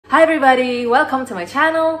Hi everybody, welcome to my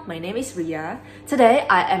channel. My name is Ria. Today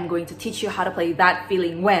I am going to teach you how to play That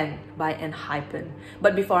Feeling When by ENHYPEN.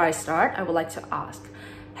 But before I start, I would like to ask,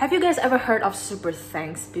 have you guys ever heard of Super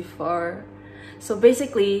Thanks before? So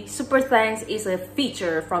basically, Super Thanks is a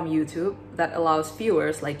feature from YouTube that allows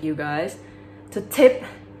viewers like you guys to tip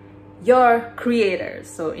your creators.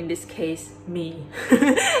 So in this case, me.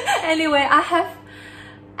 Anyway, I have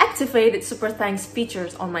activated Super Thanks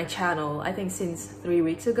features on my channel, I think since 3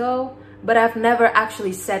 weeks ago, but I've never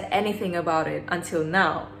actually said anything about it until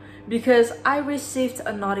now because I received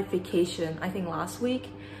a notification, I think last week,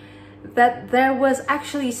 that there was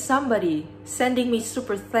actually somebody sending me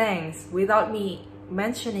Super Thanks without me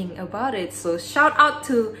mentioning about it. So shout out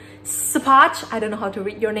to Spach, I don't know how to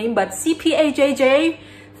read your name, but CPAJJ,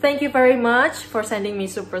 thank you very much for sending me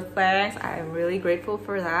Super Thanks. I'm really grateful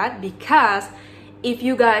for that because if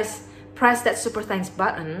you guys press that Super Thanks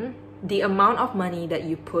button, the amount of money that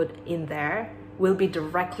you put in there will be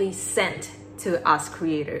directly sent to us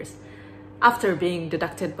creators after being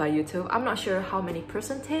deducted by YouTube. I'm not sure how many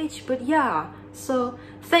percentage, but yeah. So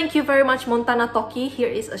thank you very much, Montana Toki. Here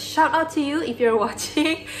is a shout out to you if you're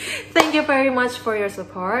watching. Thank you very much for your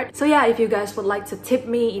support. So yeah, if you guys would like to tip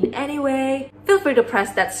me in any way, feel free to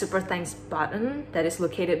press that Super Thanks button that is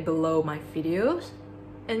located below my videos.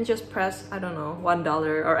 And just press, I don't know, $1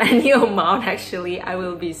 or any amount actually. I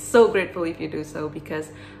will be so grateful if you do so because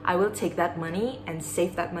I will take that money and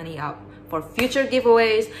save that money up for future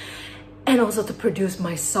giveaways and also to produce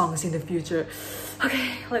my songs in the future.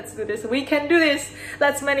 Okay, let's do this. We can do this.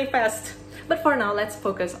 Let's manifest. But for now, let's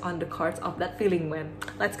focus on the chords of That Feeling When.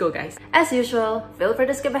 Let's go, guys. As usual, feel free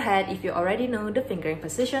to skip ahead if you already know the fingering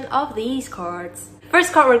position of these chords.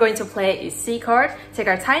 First chord we're going to play is C chord. Take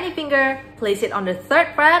our tiny finger, place it on the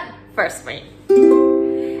 3rd fret, 1st string.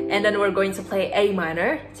 And then we're going to play A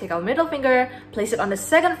minor. Take our middle finger, place it on the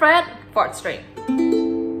 2nd fret, 4th string.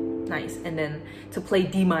 Nice. And then to play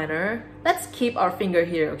D minor, let's keep our finger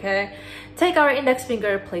here, okay? Take our index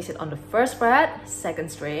finger, place it on the 1st fret, 2nd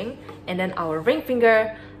string, and then our ring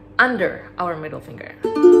finger under our middle finger.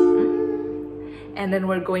 And then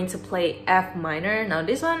we're going to play F minor. Now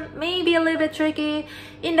this one may be a little bit tricky.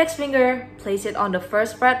 Index finger, place it on the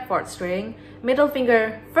 1st fret, 4th string. Middle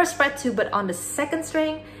finger, 1st fret 2 but on the 2nd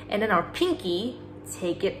string. And then our pinky,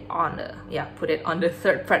 take it on the, put it on the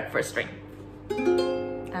 3rd fret, 1st string.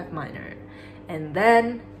 F minor. And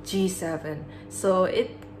then G7. So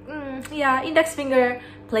index finger,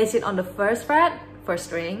 place it on the 1st fret, 1st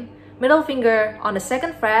string. Middle finger on the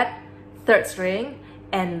 2nd fret, 3rd string.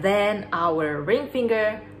 And then our ring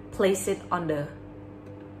finger, place it on the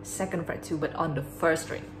 2nd fret 2 but on the 1st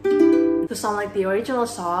string. To sound like the original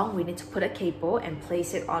song, we need to put a capo and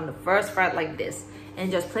place it on the 1st fret like this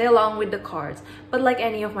and just play along with the chords. But like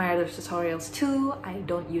any of my other tutorials too, I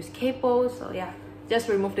don't use capo, so yeah, just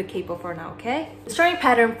remove the capo for now, okay? The strumming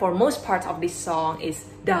pattern for most parts of this song is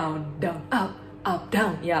down, down, up, up,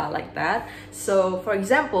 down, yeah, like that. So for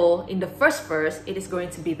example, in the first verse, it is going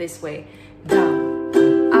to be this way, down,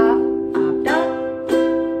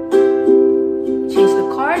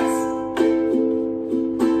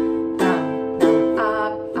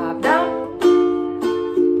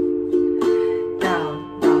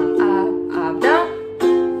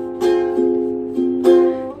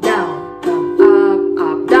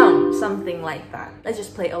 like that. Let's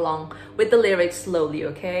just play along with the lyrics slowly,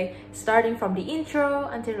 okay? Starting from the intro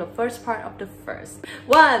until the first part of the verse.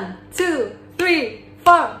 1, 2, 3,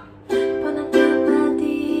 4.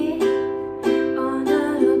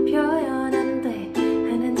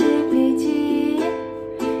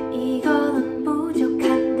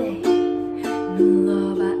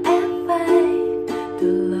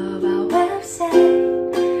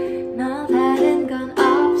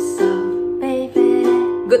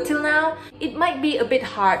 Good till now? It might be a bit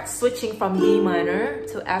hard switching from D minor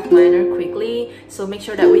to F minor quickly, so make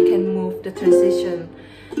sure that we can move the transition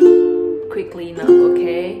quickly now,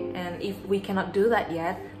 okay? And if we cannot do that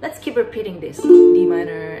yet, let's keep repeating this D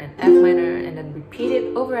minor and F minor and then repeat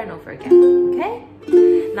it over and over again, okay?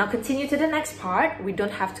 Now continue to the next part. We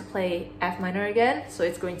don't have to play F minor again, so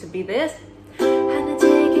it's going to be this.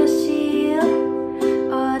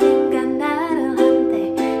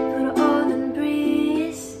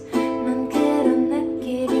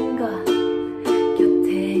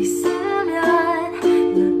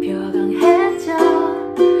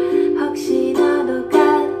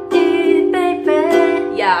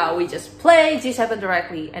 We just play G7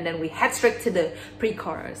 directly and then we head straight to the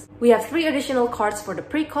pre-chorus. We have 3 additional chords for the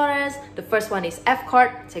pre-chorus. The first one is F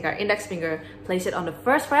chord. Take our index finger, place it on the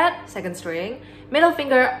 1st fret, 2nd string, middle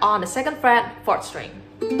finger on the 2nd fret, 4th string.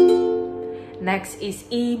 Next is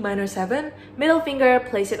E minor 7. Middle finger,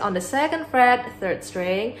 place it on the 2nd fret, 3rd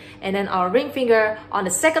string, and then our ring finger on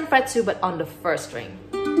the 2nd fret too, but on the 1st string.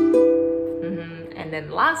 And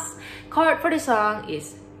then last chord for the song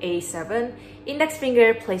is A7. Index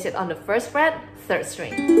finger, place it on the 1st fret, 3rd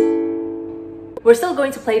string. We're still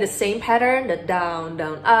going to play the same pattern, the down,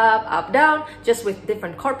 down, up, down, just with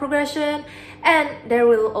different chord progression. And there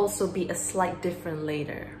will also be a slight difference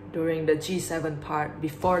later during the G7 part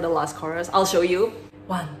before the last chorus. I'll show you.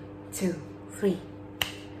 1, 2, 3.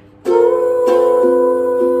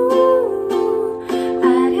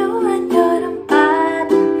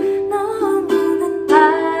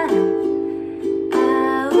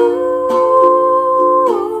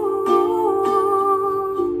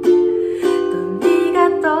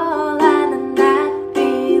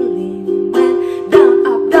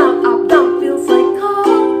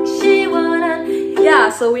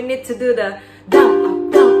 So we need to do the down,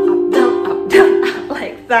 up, down, up, down, up, down, up,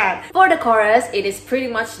 like that. For the chorus, it is pretty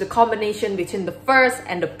much the combination between the first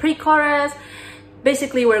and the pre-chorus.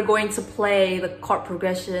 Basically, we're going to play the chord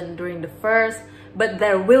progression during the first, but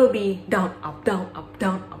there will be down, up, down, up,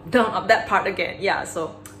 down, up, down, up, that part again. Yeah,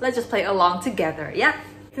 so let's just play along together, yeah?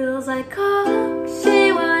 Feels like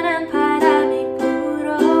시원한 바람이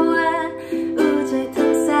불어와 우주의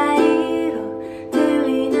틈 사이로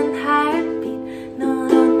들리는 heartbeat.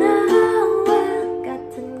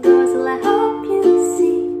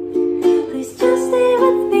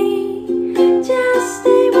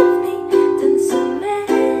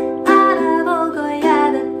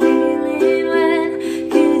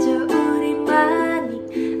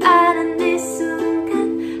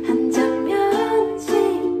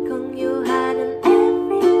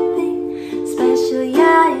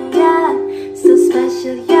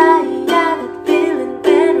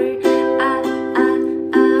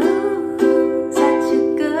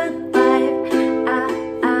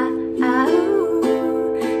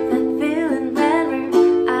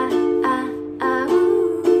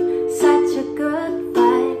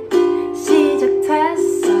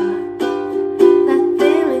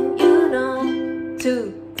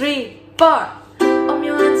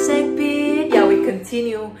 Yeah, we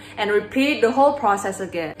continue and repeat the whole process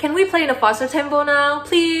again. Can we play in a faster tempo now,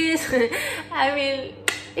 please? I mean,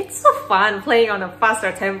 it's so fun playing on a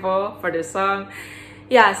faster tempo for this song.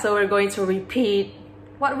 Yeah, so we're going to repeat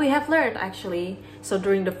what we have learned actually. So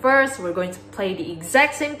during the first, we're going to play the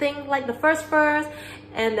exact same thing like the first verse,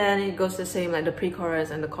 and then it goes the same like the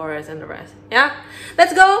pre-chorus and the chorus and the rest. Yeah,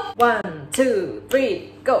 let's go. 1, 2,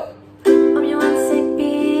 3, go.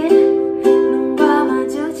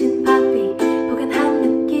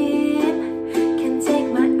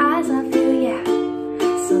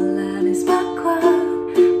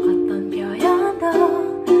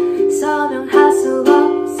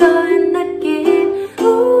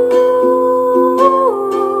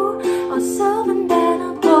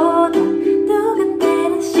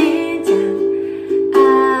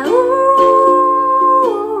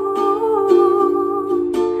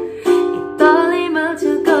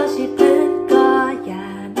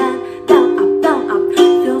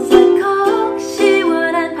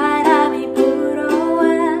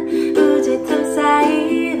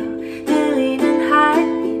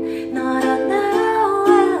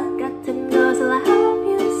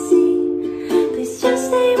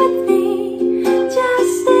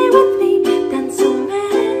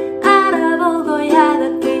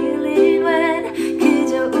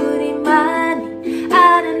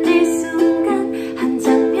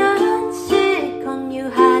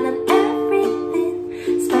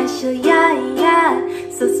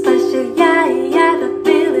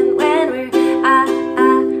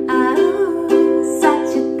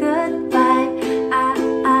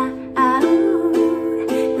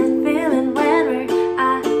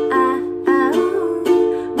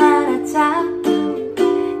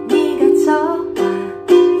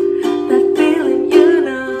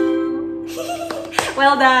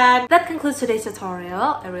 Well done! That concludes today's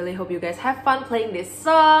tutorial. I really hope you guys have fun playing this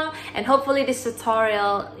song, and hopefully this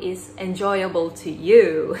tutorial is enjoyable to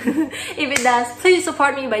you. If it does, please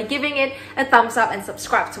support me by giving it a thumbs up and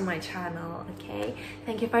subscribe to my channel, okay?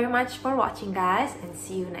 Thank you very much for watching, guys, and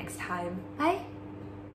see you next time. Bye!